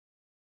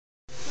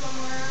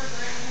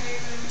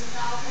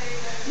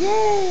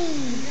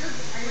Yay!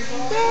 Are you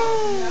going?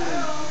 Yay!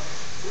 No.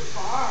 Too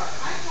far.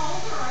 I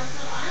told her, I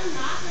said, I'm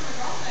not going to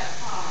go that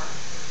far.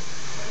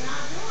 We're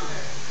not doing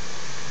it.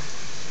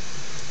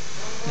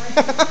 Don't blame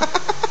me.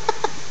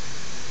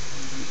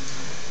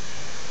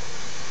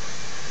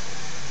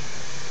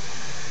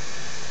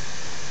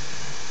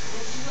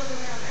 Well, she doesn't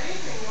have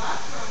anything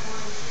left from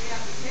when she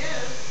had the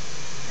kids.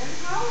 And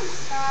how is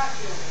Scott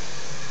doing?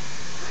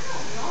 I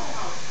don't know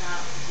how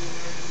Scott's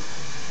doing.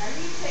 And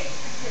he takes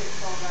the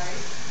kids, all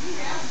right? He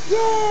has to. Yay!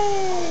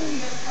 Oh, he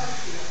has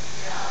touched it.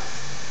 Yeah.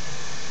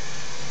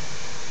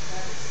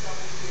 That is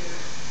so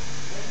weird.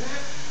 Isn't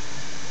it?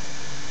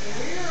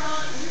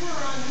 And we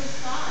were on his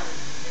side.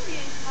 You're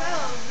being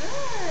so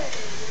good.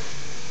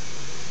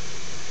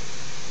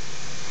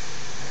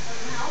 I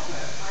couldn't help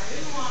it. I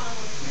didn't want to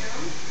with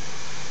him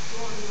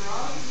doing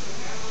drugs and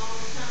having all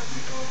those kind of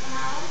people at the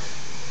house.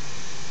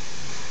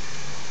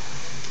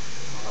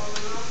 Oh,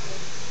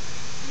 nothing.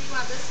 Do you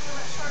want this a little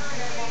bit shorter I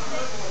right have one of her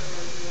here?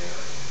 boyfriends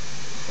there.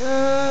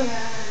 Uh,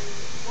 And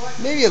what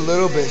maybe a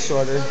little bit did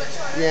shorter. A little bit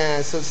shorter?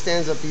 Yeah, so it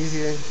stands up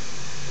easier.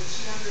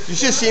 she understand? You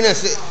should have seen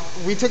us.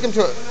 We took him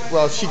to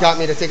well, she got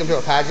me to take him to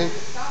a pageant.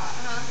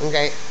 Uh-huh.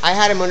 Okay, I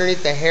had him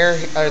underneath the hair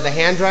or the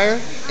hand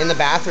dryer in the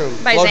bathroom,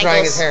 By his blow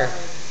drying ankles. his hair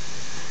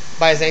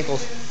by his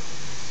ankles.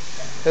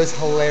 It was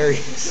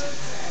hilarious.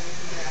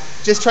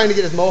 Just trying to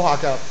get his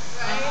mohawk up.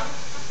 Right?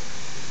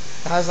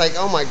 I was like,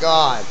 oh my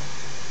god.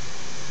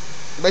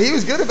 But he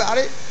was good about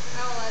it.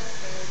 Oh, that's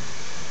good.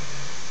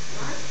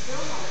 I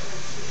still don't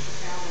think she should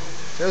have him.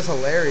 It was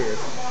hilarious.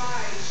 I don't know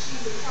why she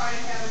would try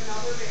to have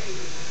another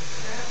baby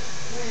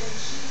when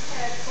she's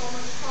had so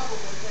much trouble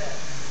with this.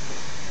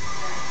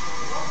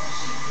 What was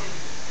she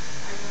thinking?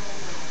 I don't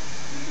know.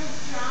 Because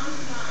John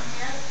did not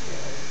have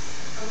kids.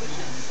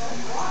 So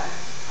what?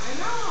 I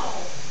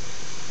know.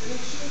 And he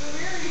shouldn't have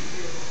married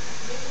you.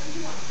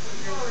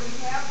 You already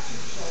have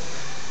 2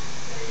 children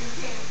that you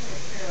can't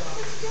take care of.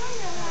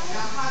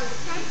 Now, how does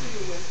he do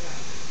with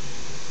them?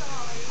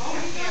 Oh,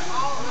 he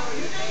doesn't, no,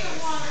 he doesn't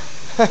want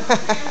her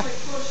family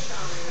pushed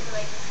on him.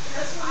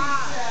 That's what he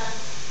said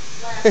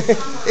last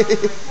summer on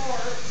my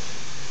porch.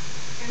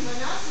 And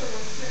Vanessa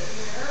was sitting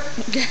there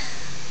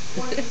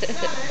when he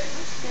said it,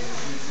 and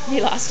she told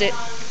He lost it.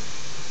 John,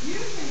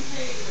 you can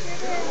take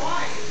your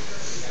wife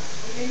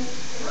and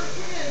her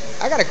kids.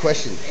 I got a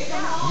question. Take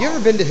them home. You ever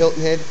been to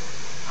Hilton Head,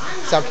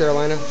 I'm not South gonna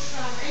Carolina? push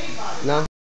on anybody. No?